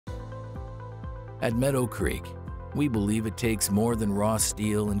At Meadow Creek, we believe it takes more than raw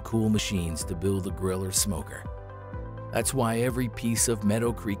steel and cool machines to build a grill or smoker. That's why every piece of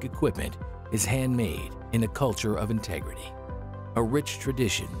Meadow Creek equipment is handmade in a culture of integrity, a rich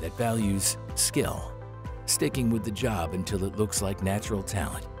tradition that values skill, sticking with the job until it looks like natural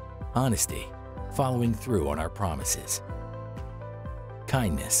talent, honesty, following through on our promises,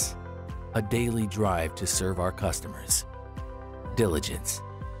 kindness, a daily drive to serve our customers, diligence,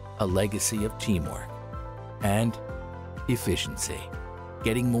 a legacy of teamwork, and efficiency,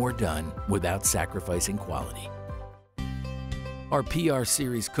 getting more done without sacrificing quality. Our PR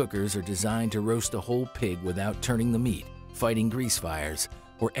Series cookers are designed to roast a whole pig without turning the meat, fighting grease fires,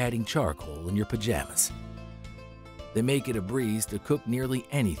 or adding charcoal in your pajamas. They make it a breeze to cook nearly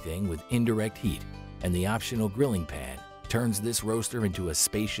anything with indirect heat, and the optional grilling pan turns this roaster into a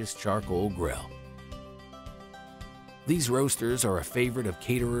spacious charcoal grill. These roasters are a favorite of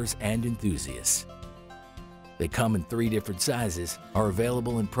caterers and enthusiasts. They come in 3 different sizes, are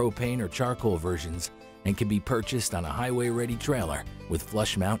available in propane or charcoal versions, and can be purchased on a highway-ready trailer with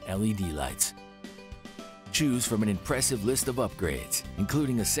flush-mount LED lights. Choose from an impressive list of upgrades,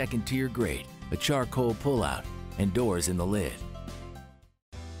 including a second-tier grate, a charcoal pull-out, and doors in the lid.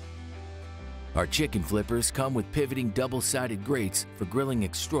 Our chicken flippers come with pivoting double-sided grates for grilling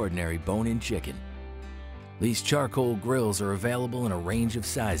extraordinary bone-in chicken. These charcoal grills are available in a range of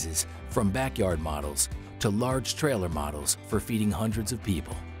sizes, from backyard models to large trailer models for feeding hundreds of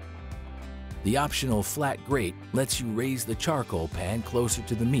people. The optional flat grate lets you raise the charcoal pan closer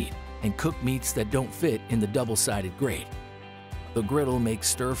to the meat and cook meats that don't fit in the double-sided grate. The griddle makes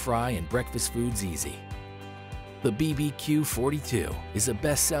stir-fry and breakfast foods easy. The BBQ 42 is a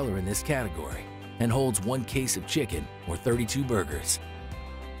bestseller in this category and holds 1 case of chicken or 32 burgers.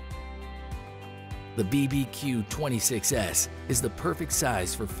 The BBQ 26S is the perfect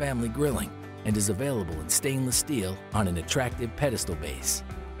size for family grilling and is available in stainless steel on an attractive pedestal base.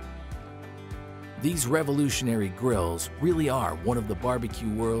 These revolutionary grills really are one of the barbecue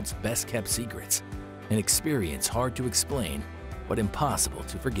world's best-kept secrets, an experience hard to explain but impossible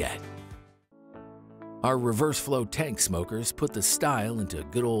to forget. Our reverse flow tank smokers put the style into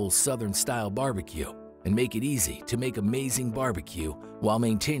good old Southern-style barbecue and make it easy to make amazing barbecue while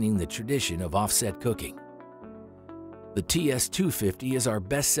maintaining the tradition of offset cooking. The TS250 is our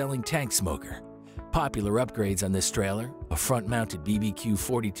best-selling tank smoker. Popular upgrades on this trailer: a front-mounted BBQ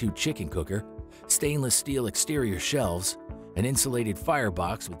 42 chicken cooker, stainless steel exterior shelves, an insulated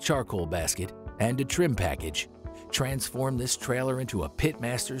firebox with charcoal basket, and a trim package transform this trailer into a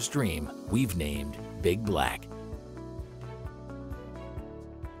pitmaster's dream we've named Big Black.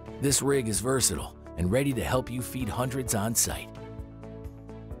 This rig is versatile and ready to help you feed hundreds on site.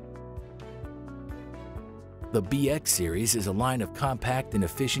 The BX series is a line of compact and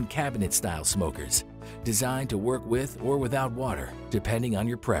efficient cabinet-style smokers, designed to work with or without water, depending on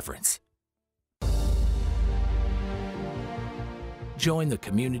your preference. Join the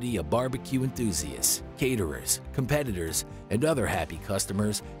community of barbecue enthusiasts, caterers, competitors, and other happy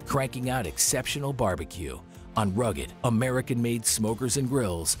customers cranking out exceptional barbecue on rugged, American-made smokers and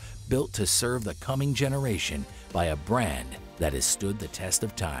grills built to serve the coming generation by a brand that has stood the test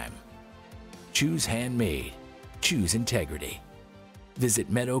of time. Choose handmade. Choose integrity.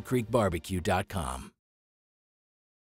 Visit meadowcreekbarbecue.com.